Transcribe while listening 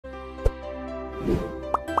In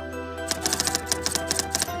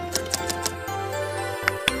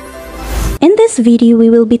this video, we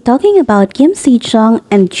will be talking about Kim SeJeong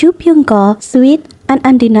and Jo Byung Gyu sweet and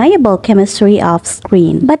undeniable chemistry off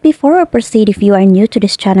screen. But before we proceed, if you are new to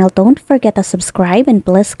this channel, don't forget to subscribe and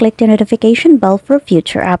please click the notification bell for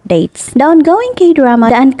future updates. The ongoing K-drama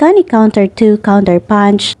The Uncanny Counter 2 Counter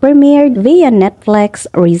Punch premiered via Netflix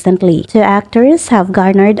recently. Two actors have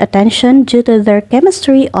garnered attention due to their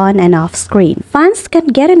chemistry on and off screen. Fans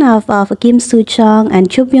can't get enough of Kim SeJeong and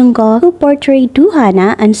Jo Byung Gyu, who portray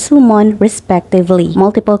Do-hana and Sumon respectively.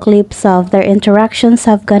 Multiple clips of their interactions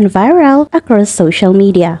have gone viral across social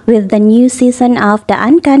media. With the new season of The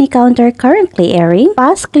Uncanny Counter currently airing,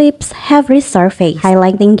 past clips have resurfaced,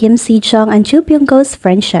 highlighting Kim SeJeong and Jo Byung Gyu's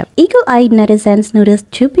friendship. Eagle-eyed netizens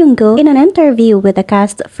noticed Jo Byung Gyu in an interview with the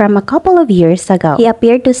cast from a couple of years ago. He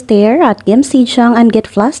appeared to stare at Kim SeJeong and get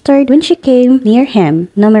flustered when she came near him.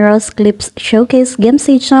 Numerous clips showcase Kim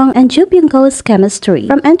SeJeong and Jo Byung Gyu's chemistry,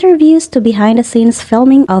 from interviews to behind-the-scenes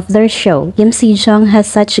filming of their show. Kim SeJeong has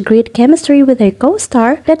such great chemistry with her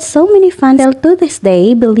co-star that so many fans still to this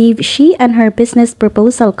day believe she and her business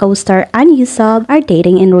proposal co-star An Yoo-sub are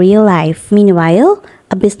dating in real life. Meanwhile,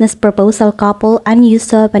 a business proposal couple, An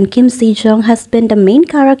Yoo-sub and Kim SeJeong, has been the main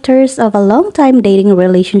characters of a long-time dating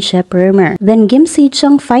relationship rumor. Then Kim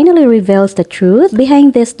SeJeong finally reveals the truth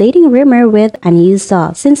behind this dating rumor with An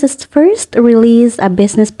Yoo-sub. Since its first release, A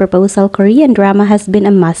Business Proposal Korean drama has been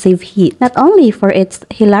a massive hit, not only for its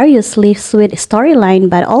hilariously sweet storyline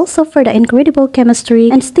but also for the incredible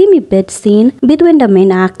chemistry and steamy bed scene between the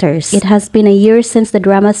main actors. It has been a year since the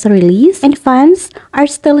drama's release, and fans are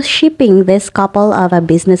still shipping this couple of A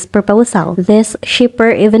Business Proposal. This shipper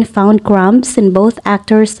even found crumbs in both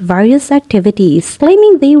actors' various activities,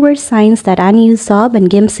 claiming they were signs that An Yoo-sub and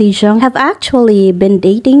Kim SeJeong have actually been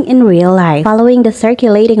dating in real life. Following the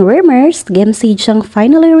circulating rumors, Kim SeJeong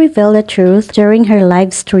finally revealed the truth during her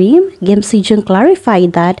live stream. Kim SeJeong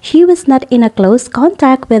clarified that she was not in a close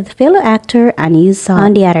contact with fellow actor An Yoo-sub.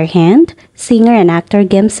 On the other hand, singer and actor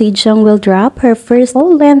Kim SeJeong will drop her first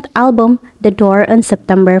full-length album, The Door, on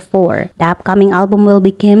September 4. The upcoming album will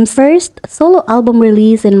be Kim's first solo album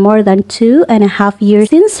release in more than 2.5 years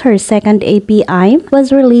since her second EP, I'm,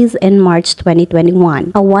 was released in March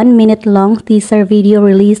 2021. A 1-minute long teaser video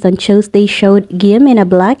released on Tuesday showed Kim in a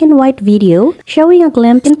black and white video showing a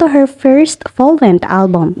glimpse into her first full-length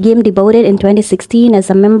album. Kim debuted in 2016 as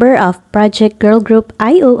a member of project girl group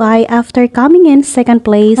IOI after coming in second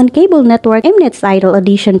place on cable network Mnet's Idol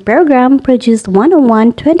audition program produced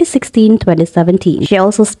 101 2016-2017. She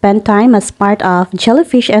also spent time as part of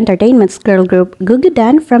Jellyfish Entertainment's girl group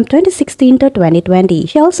Gugudan from 2016 to 2020.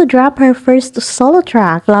 She also dropped her first solo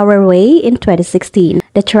track, Flower Way, in 2016.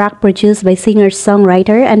 The track, produced by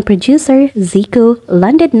singer-songwriter and producer Zico,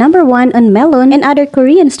 landed #1 on Melon and other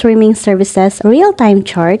Korean streaming services' real-time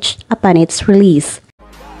charts upon its release.